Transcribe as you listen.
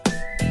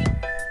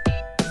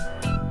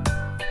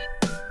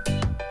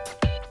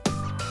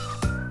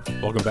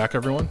Welcome back,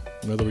 everyone.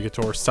 Another week of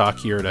Torrice Talk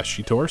here at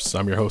SG Torrice.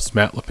 I'm your host,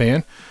 Matt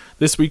LePan.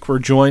 This week, we're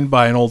joined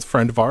by an old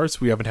friend of ours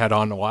we haven't had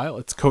on in a while.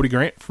 It's Cody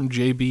Grant from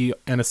JB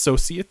and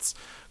Associates.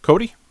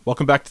 Cody,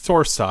 welcome back to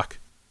Torrice Talk.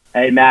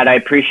 Hey, Matt, I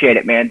appreciate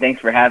it, man.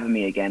 Thanks for having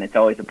me again. It's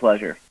always a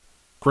pleasure.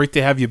 Great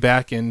to have you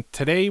back. And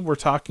today, we're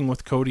talking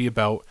with Cody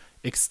about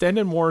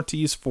extended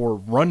warranties for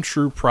Run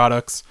True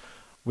products.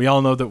 We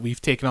all know that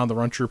we've taken on the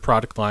Run True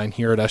product line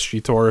here at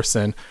SG Torrice,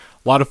 and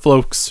a lot of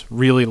folks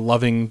really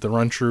loving the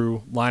Run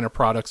True line of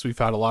products. We've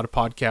had a lot of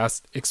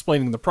podcasts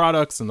explaining the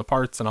products and the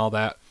parts and all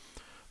that.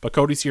 But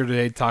Cody's here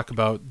today to talk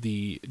about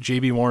the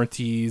JB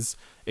Warranties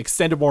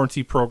extended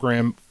warranty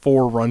program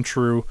for Run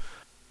True.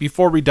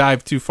 Before we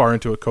dive too far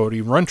into it,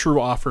 Cody, Run True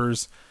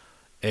offers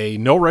a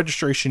no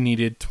registration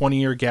needed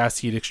 20-year gas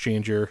heat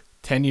exchanger,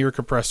 10-year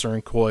compressor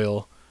and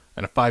coil,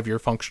 and a 5-year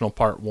functional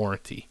part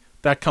warranty.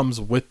 That comes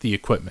with the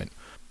equipment.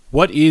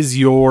 What is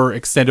your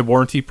extended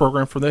warranty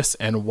program for this,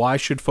 and why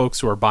should folks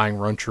who are buying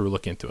Run True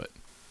look into it?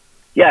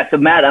 Yeah, so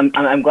Matt,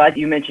 I'm glad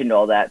you mentioned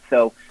all that.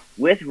 So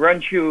with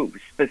Run True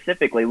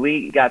specifically,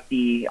 we got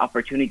the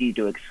opportunity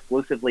to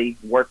exclusively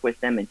work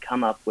with them and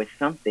come up with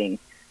something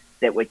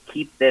that would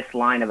keep this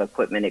line of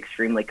equipment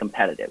extremely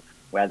competitive.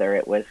 Whether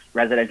it was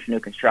residential new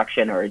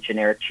construction or a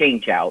generic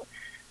change-out,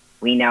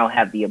 we now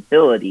have the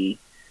ability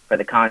for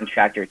the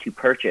contractor to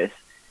purchase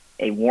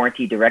a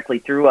warranty directly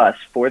through us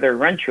for their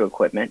Run True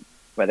equipment,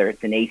 whether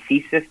it's an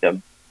AC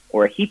system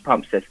or a heat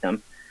pump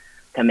system,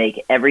 to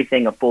make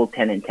everything a full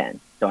 10 and 10.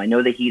 So I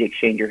know the heat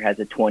exchanger has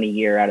a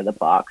 20-year out of the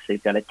box.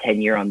 They've got a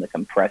 10-year on the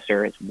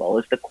compressor as well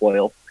as the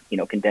coil,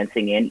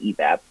 condensing and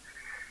evap.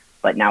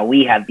 But now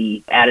we have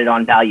the added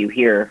on value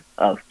here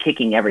of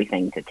kicking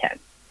everything to 10.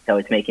 So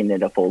it's making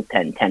it a full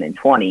 10, 10, and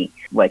 20,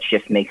 which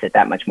just makes it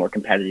that much more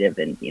competitive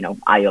and,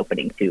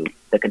 eye-opening to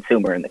the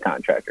consumer and the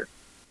contractor.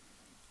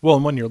 Well,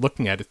 and when you're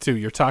looking at it too,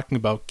 you're talking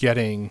about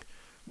getting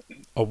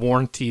a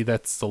warranty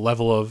that's the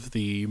level of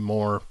the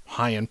more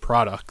high-end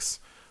products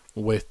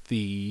with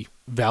the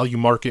value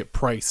market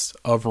price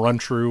of Run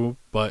True.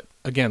 But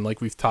again, like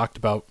we've talked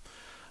about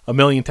a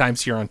million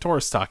times here on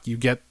Torrice Talk, you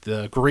get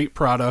the great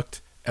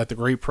product at the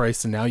great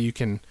price, and now you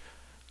can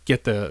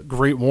get the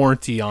great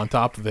warranty on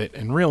top of it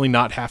and really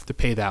not have to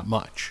pay that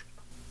much.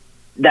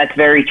 That's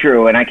very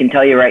true. And I can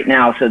tell you right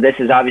now, so this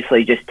is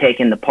obviously just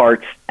taking the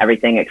parts,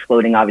 everything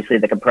excluding obviously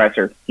the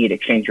compressor, heat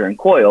exchanger, and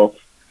coils,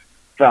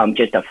 from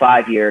just a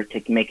 5-year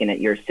to making it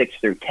year 6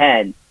 through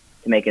 10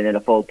 to making it a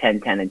full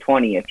 10, 10, and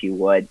 20, if you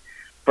would,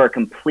 for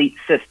complete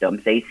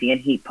systems, AC and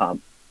heat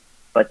pump.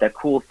 But the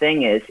cool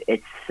thing is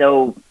it's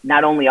so,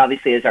 not only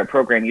obviously is our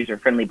program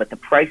user-friendly, but the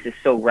price is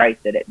so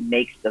right that it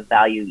makes the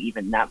value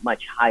even that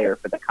much higher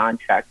for the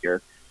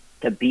contractor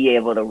to be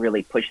able to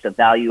really push the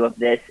value of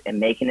this and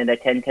making it a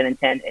 10, 10, and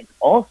 10. And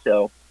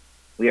also,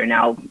 we are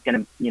now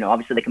going to,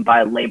 obviously they can buy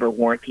a labor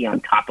warranty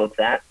on top of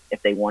that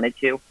if they wanted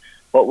to.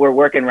 But we're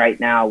working right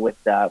now with,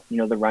 the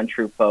Run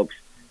True folks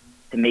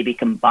to maybe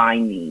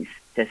combine these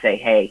to say,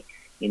 hey,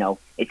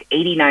 it's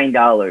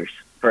 $89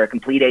 for a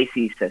complete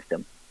AC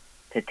system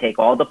to take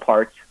all the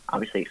parts,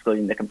 obviously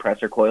excluding the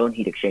compressor, coil, and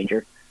heat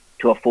exchanger,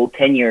 to a full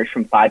 10 years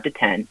from 5 to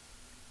 10,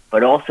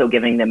 but also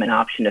giving them an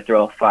option to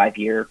throw a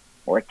 5-year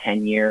or a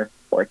 10-year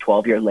or a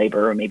 12-year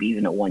labor or maybe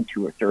even a 1,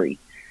 2, or 3.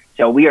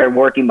 So we are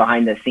working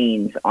behind the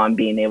scenes on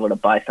being able to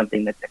buy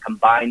something that's a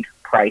combined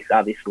price,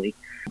 obviously.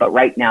 But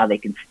right now they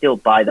can still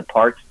buy the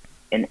parts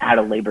and add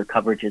a labor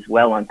coverage as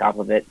well on top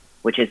of it,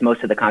 which is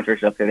most of the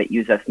contractors up there that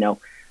use us know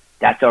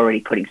that's already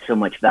putting so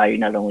much value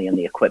not only in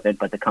the equipment,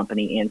 but the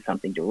company and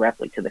something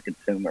directly to the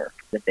consumer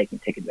that they can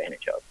take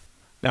advantage of.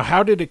 Now,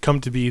 how did it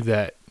come to be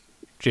that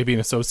JB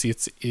and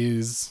Associates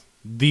is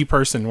the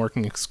person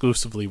working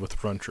exclusively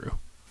with Run True?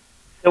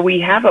 So we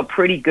have a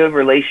pretty good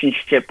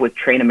relationship with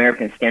Trane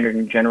American Standard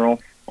in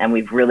general, and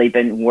we've really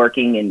been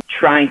working and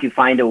trying to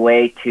find a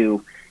way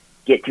to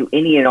get to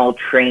any and all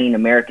Trane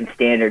American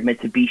Standard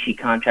Mitsubishi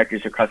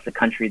contractors across the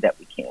country that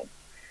we can.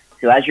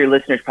 So as your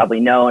listeners probably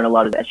know, and a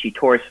lot of the SG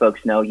Torrice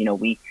folks know,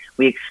 we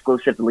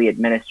exclusively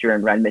administer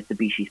and run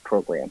Mitsubishi's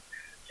program.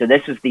 So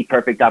this was the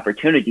perfect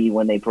opportunity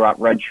when they brought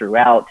Run True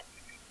out,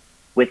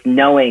 with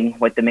knowing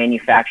what the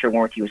manufacturer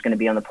warranty was going to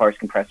be on the parts,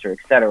 compressor,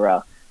 et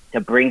cetera, to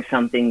bring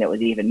something that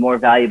was even more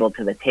valuable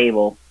to the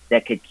table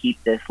that could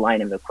keep this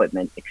line of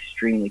equipment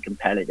extremely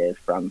competitive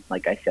from,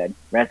 like I said,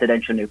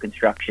 residential new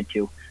construction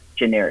to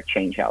generic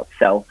change-out.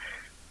 So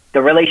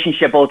the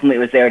relationship ultimately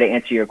was there to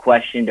answer your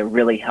question, to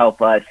really help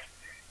us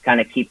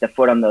kind of keep the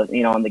foot on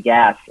the, on the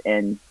gas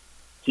and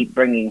keep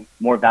bringing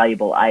more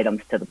valuable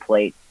items to the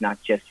plate,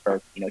 not just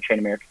for, Trane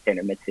American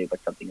Standard Mitsu,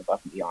 but something above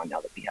and beyond now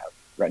that we have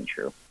Run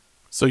True.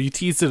 So you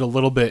teased it a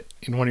little bit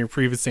in one of your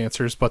previous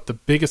answers, but the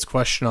biggest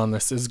question on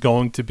this is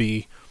going to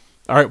be,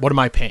 all right, what am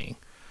I paying?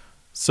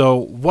 So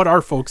what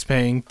are folks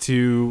paying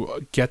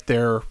to get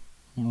their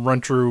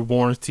Run True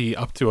warranty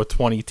up to a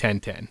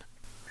 20-10-10?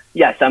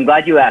 Yes, I'm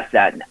glad you asked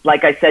that.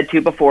 Like I said too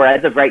before,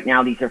 as of right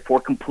now, these are 4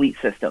 complete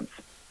systems.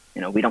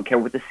 We don't care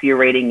what the SEER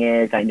rating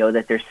is. I know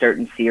that there's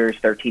certain SEERs,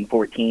 13,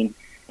 14,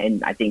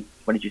 and I think,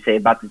 what did you say,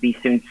 about to be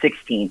soon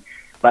 16.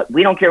 But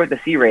we don't care what the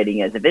SEER rating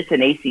is. If it's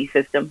an AC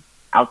system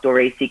outdoor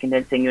AC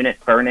condensing unit,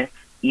 furnace,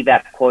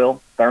 evap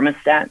coil,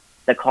 thermostat,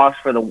 the cost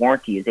for the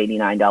warranty is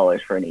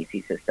 $89 for an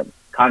AC system,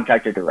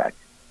 contractor direct.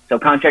 So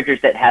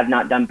contractors that have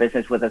not done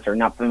business with us or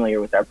not familiar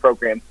with our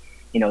program,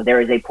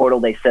 there is a portal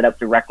they set up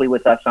directly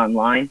with us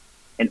online,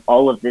 and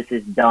all of this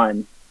is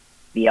done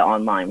via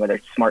online, whether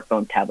it's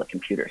smartphone, tablet,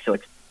 computer. So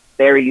it's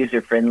very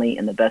user-friendly,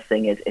 and the best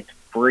thing is it's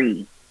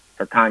free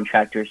for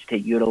contractors to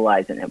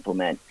utilize and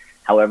implement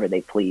however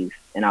they please.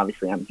 And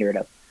obviously I'm here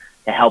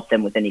to help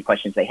them with any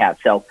questions they have.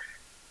 So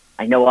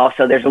I know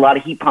also there's a lot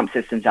of heat pump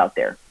systems out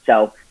there.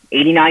 So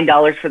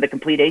 $89 for the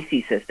complete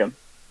AC system.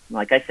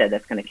 Like I said,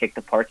 that's going to kick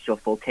the parts to a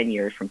full 10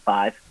 years from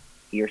 5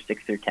 years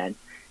 6 through 10,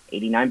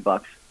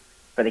 $89.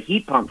 For the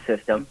heat pump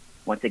system,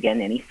 once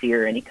again, any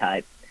SEER, any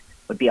type,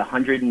 would be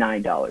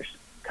 $109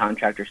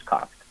 contractor's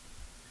cost.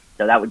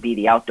 So that would be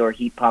the outdoor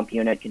heat pump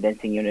unit,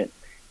 condensing unit,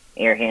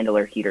 air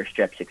handler, heater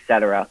strips,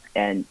 etc.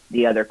 And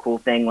the other cool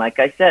thing, like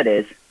I said,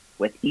 is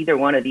with either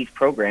one of these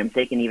programs,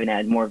 they can even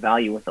add more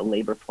value with a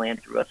labor plan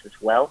through us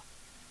as well.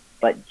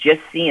 But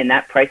just seeing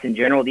that price in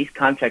general, these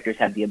contractors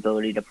have the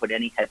ability to put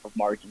any type of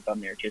margins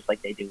on there, just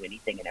like they do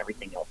anything and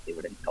everything else they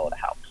would install at a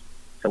house.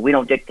 So we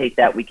don't dictate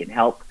that. We can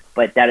help.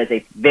 But that is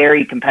a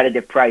very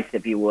competitive price,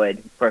 if you would,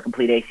 for a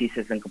complete AC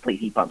system, complete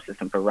heat pump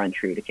system for Run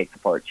True to kick the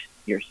parts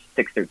years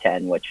 6 through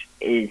 10, which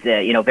is,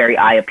 very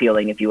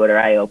eye-appealing, if you would, or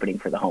eye-opening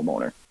for the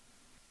homeowner.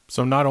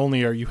 So not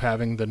only are you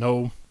having the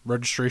no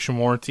registration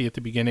warranty at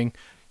the beginning,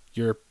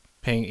 you're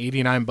paying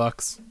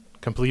 $89,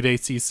 complete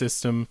AC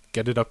system,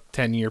 get it up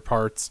 10-year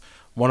parts,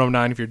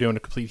 $109 if you're doing a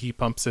complete heat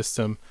pump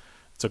system.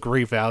 It's a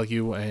great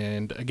value,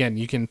 and again,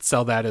 you can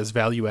sell that as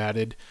value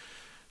added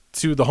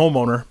to the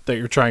homeowner that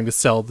you're trying to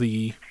sell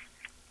the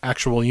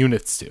actual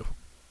units to.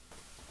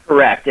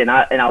 Correct, and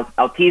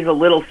I'll tease a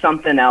little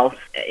something else.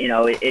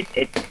 It's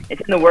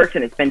in the works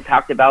and it's been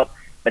talked about.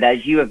 But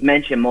as you have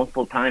mentioned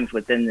multiple times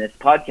within this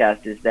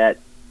podcast, is that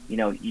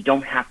you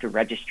don't have to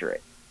register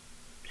it.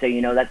 So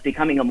that's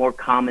becoming a more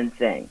common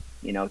thing.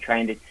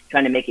 Trying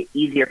to make it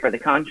easier for the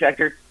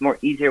contractor. The more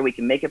easier we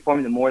can make it for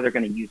them, the more they're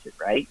going to use it,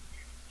 right?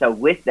 So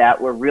with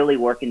that, we're really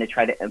working to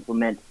try to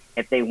implement,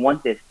 if they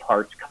want this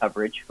parts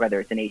coverage,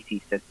 whether it's an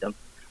AC system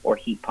or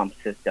heat pump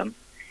system,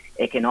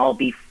 it can all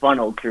be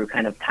funneled through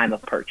kind of time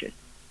of purchase.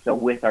 So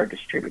with our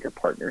distributor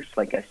partners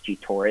like SG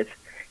Torres,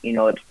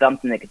 it's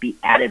something that could be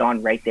added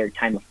on right there,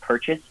 time of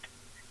purchase,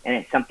 and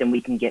it's something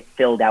we can get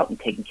filled out and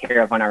taken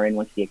care of on our end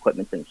once the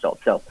equipment's installed.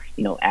 So,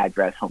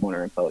 address,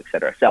 homeowner info,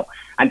 etc. So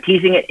I'm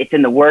teasing it. It's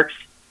in the works.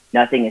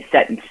 Nothing is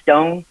set in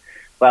stone,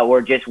 but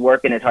we're just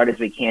working as hard as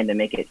we can to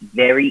make it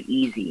very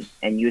easy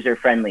and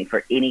user-friendly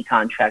for any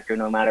contractor,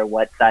 no matter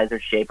what size or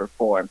shape or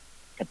form,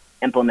 to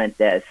implement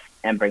this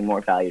and bring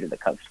more value to the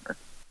customer.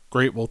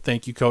 Great. Well,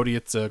 thank you, Cody.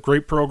 It's a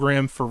great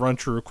program for Run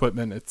True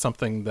equipment. It's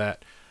something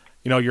that,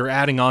 you're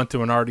adding on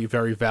to an already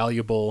very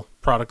valuable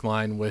product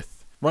line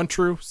with Run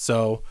True.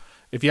 So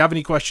if you have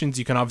any questions,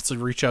 you can obviously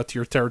reach out to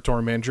your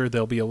territory manager.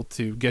 They'll be able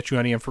to get you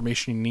any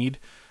information you need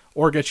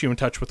or get you in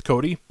touch with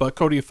Cody. But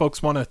Cody, if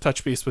folks want to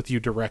touch base with you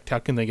direct, how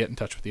can they get in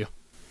touch with you?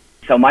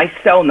 So my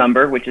cell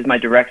number, which is my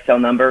direct cell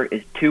number,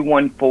 is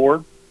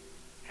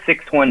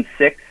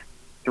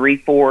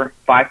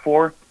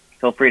 214-616-3454.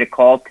 Feel free to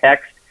call,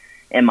 text.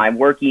 And my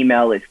work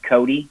email is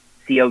Cody,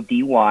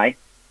 CODY,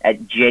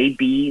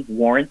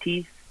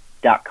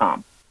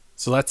 @jbwarranties.com.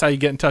 So that's how you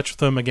get in touch with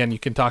them. Again, you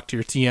can talk to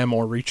your TM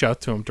or reach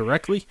out to him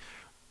directly.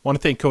 Want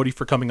to thank Cody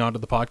for coming on to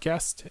the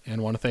podcast,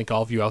 and want to thank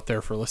all of you out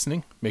there for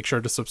listening. Make sure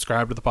to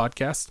subscribe to the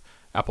podcast.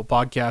 Apple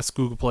Podcasts,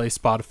 Google Play,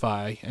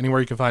 Spotify, anywhere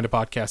you can find a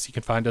podcast, you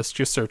can find us.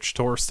 Just search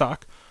Torrice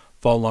Talk.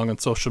 Follow along on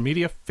social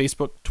media,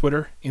 Facebook,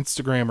 Twitter,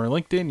 Instagram, or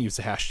LinkedIn. Use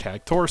the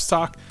hashtag Torrice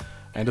Talk.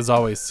 And as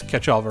always,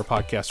 catch all of our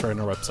podcasts right on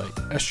our website,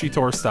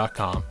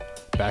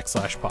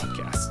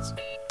 sgtorrice.com/podcasts.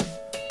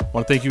 I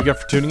want to thank you again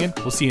for tuning in.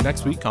 We'll see you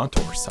next week on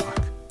Torrice Talk.